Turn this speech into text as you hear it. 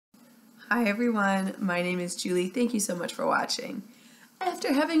Hi everyone, my name is Julie. Thank you so much for watching.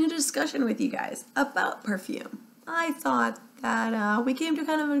 After having a discussion with you guys about perfume, I thought that we came to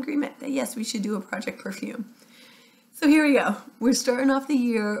kind of an agreement that yes, we should do a project perfume. So here we go. We're starting off the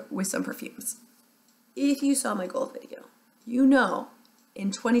year with some perfumes. If you saw my goal video, you know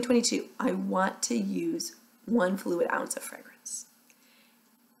in 2022 I want to use 1 fluid ounce of fragrance.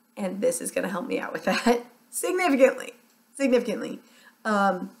 And this is going to help me out with that significantly.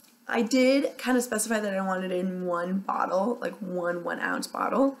 I did kind of specify that I wanted it in one bottle, like one 1 ounce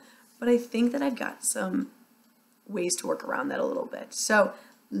bottle, but I think that I've got some ways to work around that a little bit. So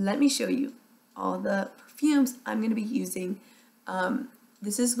let me show you all the perfumes I'm going to be using.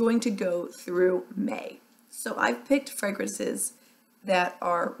 This is going to go through May. So I've picked fragrances that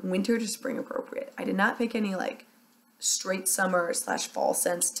are winter to spring appropriate. I did not pick any like straight summer / fall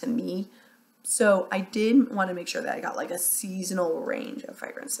scents to me. So I did want to make sure that I got like a seasonal range of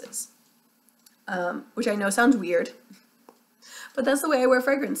fragrances, which I know sounds weird, but that's the way I wear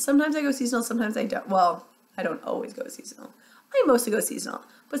fragrance. Sometimes I go seasonal, sometimes I don't. Well, I don't always go seasonal. I mostly go seasonal,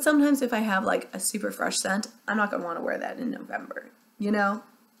 but sometimes if I have like a super fresh scent, I'm not going to want to wear that in November, you know?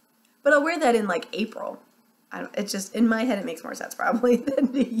 But I'll wear that in like April. It's just, in my head, it makes more sense probably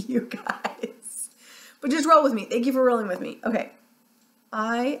than to you guys. But just roll with me. Thank you for rolling with me. Okay.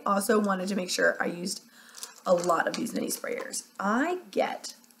 I also wanted to make sure I used a lot of these mini sprayers. I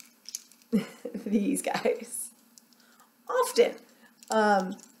get these guys often.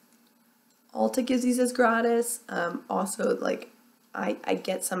 Ulta gives these as gratis. Also, like, I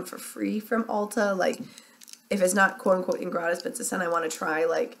get some for free from Ulta. Like, if it's not quote unquote in gratis, but it's a scent I want to try,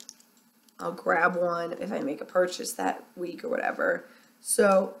 like, I'll grab one if I make a purchase that week or whatever.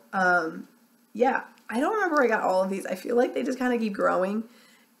 So, yeah. I don't remember where I got all of these. I feel like they just kind of keep growing,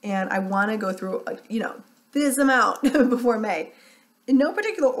 and I want to go through, you know, this amount before May. In no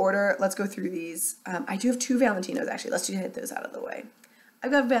particular order, let's go through these. I do have 2 Valentinos, actually. Let's just hit those out of the way.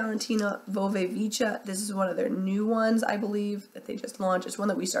 I've got Valentino Vove Vicia. This is one of their new ones, I believe, that they just launched. It's one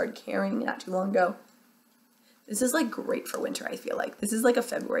that we started carrying not too long ago. This is, like, great for winter, I feel like. This is like a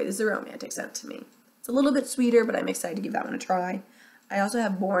February. This is a romantic scent to me. It's a little bit sweeter, but I'm excited to give that one a try. I also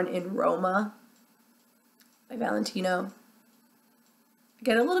have Born in Roma by Valentino. I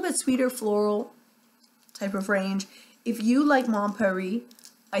get a little bit sweeter floral type of range. If you like Mon Paris,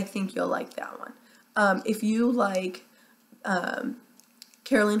 I think you'll like that one. If you like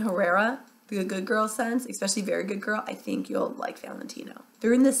Carolina Herrera, the Good Girl scents, especially Very Good Girl, I think you'll like Valentino.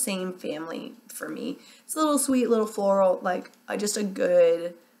 They're in the same family for me. It's a little sweet, little floral, like just a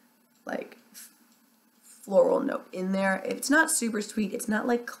good like floral note in there. It's not super sweet. It's not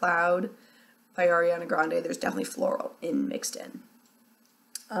like Cloud by Ariana Grande. There's definitely floral mixed in.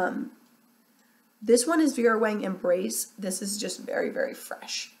 This one is Vera Wang Embrace. This is just very, very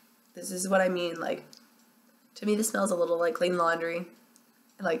fresh. This is what I mean, like, to me this smells a little like clean laundry.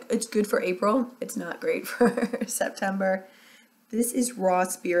 Like, it's good for April. It's not great for September. This is Raw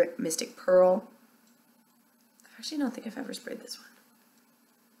Spirit Mystic Pearl. I actually don't think I've ever sprayed this one.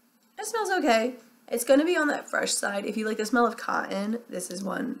 It smells okay. It's going to be on that fresh side. If you like the smell of cotton, this is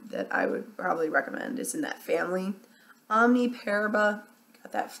one that I would probably recommend. It's in that family. Omni Paraba,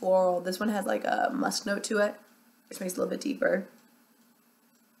 got that floral. This one has like a musk note to it, which makes it a little bit deeper.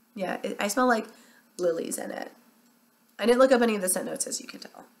 Yeah, I smell like lilies in it. I didn't look up any of the scent notes, as you can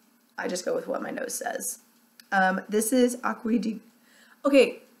tell. I just go with what my nose says. This is Acqua di...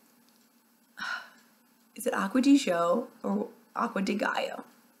 Okay. Is it Acqua di Gio or Acqua di Gaio?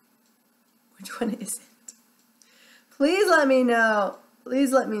 Which one is it? Please let me know.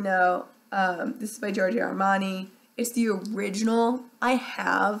 Please let me know. This is by Giorgio Armani. It's the original. I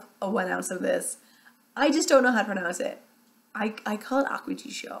have a 1 ounce of this. I just don't know how to pronounce it. I call it Acqua di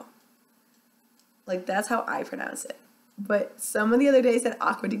Gio. Like, that's how I pronounce it. But someone the other day said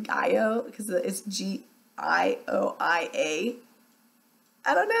Acqua di Gaio because it's Gioia. I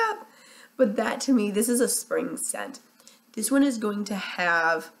don't know. But that, to me, this is a spring scent. This one is going to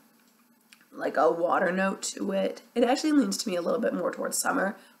have like a water note to it. It actually leans to me a little bit more towards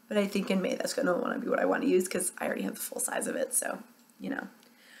summer, but I think in May that's going to want to be what I want to use because I already have the full size of it, so, you know.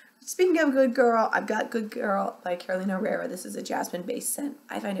 Speaking of Good Girl, I've got Good Girl by Carolina Herrera. This is a jasmine-based scent.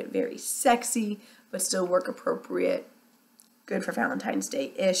 I find it very sexy, but still work appropriate. Good for Valentine's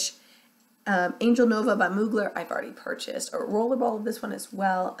Day-ish. Angel Nova by Mugler, I've already purchased. A rollerball of this one as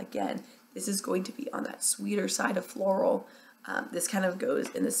well. Again, this is going to be on that sweeter side of floral. This kind of goes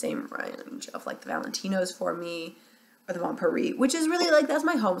in the same range of like the Valentinos for me, or the Mon Paris, which is really like, that's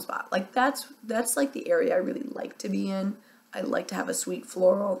my home spot. Like that's like the area I really like to be in. I like to have a sweet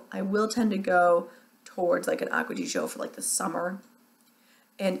floral. I will tend to go towards like an Acqua di Gio for like the summer.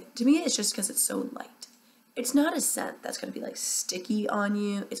 And to me, it's just because it's so light. It's not a scent that's going to be like sticky on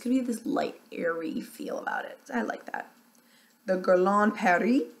you. It's going to be this light, airy feel about it. I like that. The Guerlain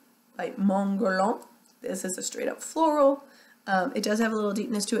Paris by Mon Guerlain. This is a straight up floral. It does have a little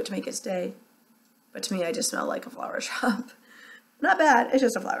deepness to it to make it stay. But to me, I just smell like a flower shop. Not bad, it's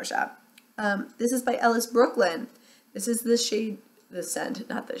just a flower shop. This is by Ellis Brooklyn. This is the shade, the scent,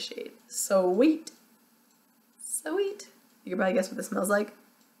 not the shade. Sweet. Sweet. You can probably guess what this smells like. It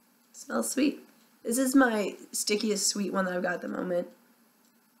smells sweet. This is my stickiest sweet one that I've got at the moment.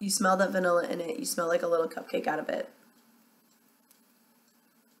 You smell that vanilla in it. You smell like a little cupcake out of it.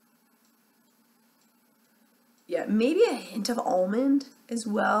 Yeah, maybe a hint of almond as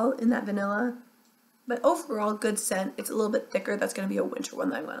well in that vanilla. But overall, good scent. It's a little bit thicker. That's going to be a winter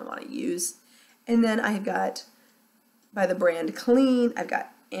one that I'm going to want to use. And then I've got, by the brand Clean, I've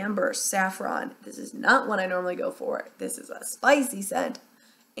got Amber Saffron. This is not one I normally go for. This is a spicy scent.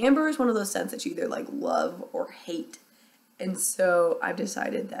 Amber is one of those scents that you either like love or hate. And so I've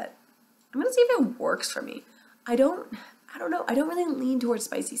decided that I'm going to see if it works for me. I don't know. I don't really lean towards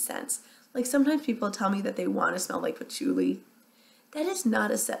spicy scents. Like sometimes people tell me that they want to smell like patchouli. That is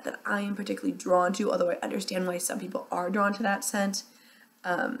not a scent that I am particularly drawn to, although I understand why some people are drawn to that scent.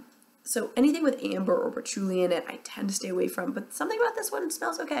 So anything with amber or patchouli in it, I tend to stay away from, but something about this one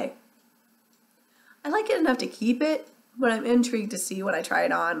smells okay. I like it enough to keep it, but I'm intrigued to see when I try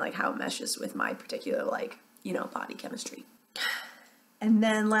it on, like how it meshes with my particular, like, you know, body chemistry. And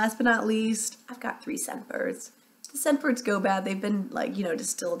then last but not least, I've got 3 Scentbirds. The Scentbirds go bad. They've been, like, you know,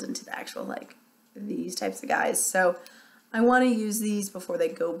 distilled into the actual, like, these types of guys. So I want to use these before they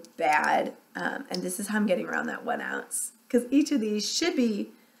go bad. And this is how I'm getting around that 1 ounce. Because each of these should be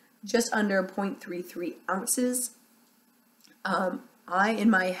just under 0.33 ounces. In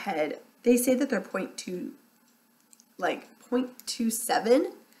my head, they say that they're 0.2, like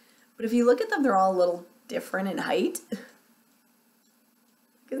 0.27. But if you look at them, they're all a little different in height.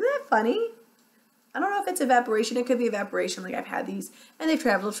 Isn't that funny? I don't know if it's evaporation. It could be evaporation. Like I've had these and they've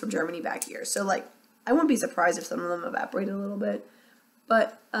traveled from Germany back here. So like I wouldn't be surprised if some of them evaporated a little bit.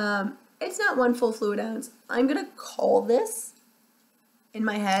 But it's not 1 full fluid ounce. I'm going to call this in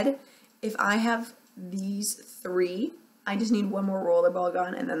my head. If I have these 3, I just need 1 more rollerball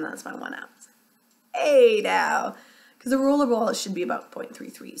gone and then that's my 1 ounce. Hey now. Because the rollerball should be about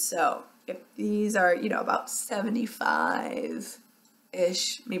 0.33. So if these are, you know, about 75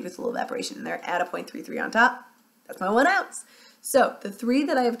 ish, maybe with a little evaporation in there, add a 0.33 on top. That's my 1 ounce. So the 3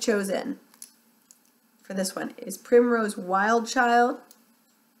 that I have chosen for this one is Primrose Wild Child.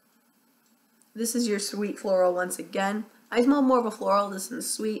 This is your sweet floral once again. I smell more of a floral, this is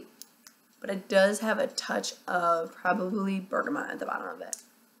sweet, but it does have a touch of probably bergamot at the bottom of it.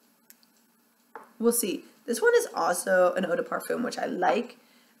 We'll see. This one is also an eau de parfum, which I like.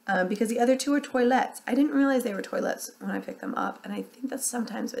 Because the other 2 are toilettes. I didn't realize they were toilettes when I picked them up, and I think that's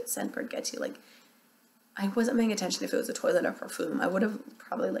sometimes what Scentbird gets you. Like, I wasn't paying attention if it was a toilet or perfume. I would have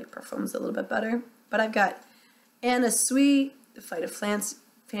probably liked perfumes a little bit better. But I've got Anna Sweet, The Fight of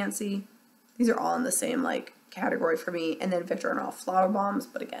Fancy. These are all in the same like category for me, and then Victor and All Flower Bombs.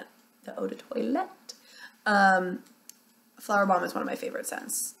 But again, the eau de toilette. Flower Bomb is one of my favorite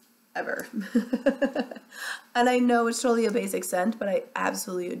scents ever. And I know it's totally a basic scent, but I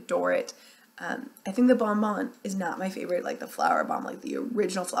absolutely adore it. I think the Bonbon is not my favorite, like the Flower Bomb, like the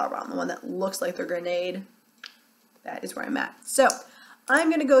original Flower Bomb, the one that looks like the grenade. That is where I'm at. So I'm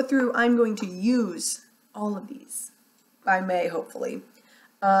going to go through, I'm going to use all of these by May, hopefully.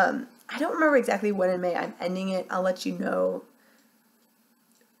 I don't remember exactly when in May I'm ending it. I'll let you know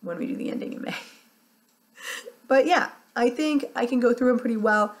when we do the ending in May. But yeah, I think I can go through them pretty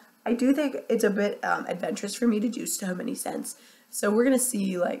well. I do think it's a bit adventurous for me to do so many scents. So we're going to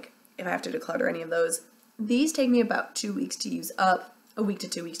see like if I have to declutter any of those. These take me about 2 weeks to use up, a week to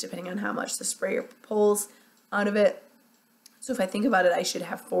 2 weeks depending on how much the sprayer pulls out of it. So if I think about it, I should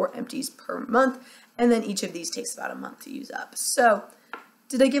have 4 empties per month, and then each of these takes about a month to use up. So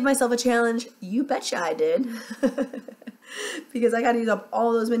did I give myself a challenge? You betcha I did. Because I got to use up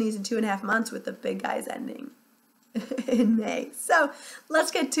all those minis in 2.5 months with the big guys ending in May. So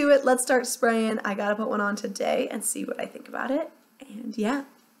let's get to it. Let's start spraying. I got to put one on today and see what I think about it. And yeah,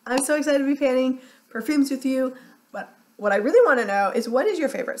 I'm so excited to be panning perfumes with you. But what I really want to know is, what is your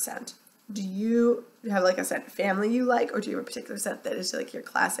favorite scent? Do you have like a scent family you like, or do you have a particular scent that is like your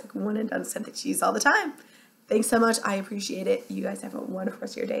classic one and done scent that you use all the time? Thanks so much. I appreciate it. You guys have a wonderful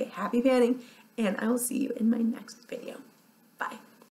rest of your day. Happy panning, and I will see you in my next video.